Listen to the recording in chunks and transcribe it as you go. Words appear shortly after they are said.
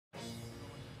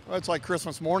Well, it's like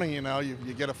Christmas morning, you know, you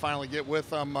get to finally get with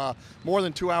them more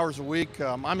than 2 hours a week.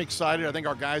 I'm excited. I think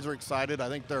our guys are excited. I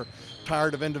think they're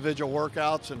tired of individual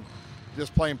workouts and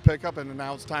just playing pickup, and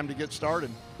now it's time to get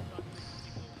started.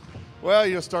 Well,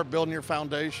 you just start building your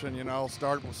foundation, you know,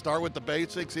 start with the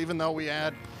basics. Even though we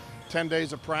had 10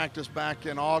 days of practice back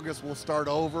in August, we'll start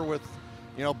over with,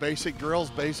 you know, basic drills,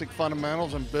 basic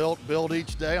fundamentals, and build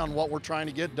each day on what we're trying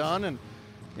to get done. And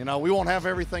you know, we won't have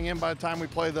everything in by the time we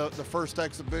play the first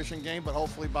exhibition game, but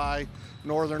hopefully by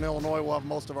Northern Illinois, we'll have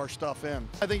most of our stuff in.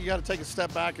 I think you got to take a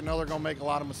step back and know they're going to make a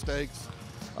lot of mistakes,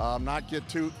 not get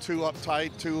too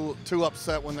uptight, too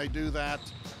upset when they do that.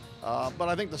 But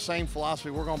I think the same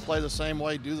philosophy, we're going to play the same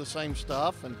way, do the same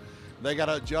stuff, and they got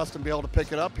to adjust and be able to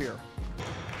pick it up here.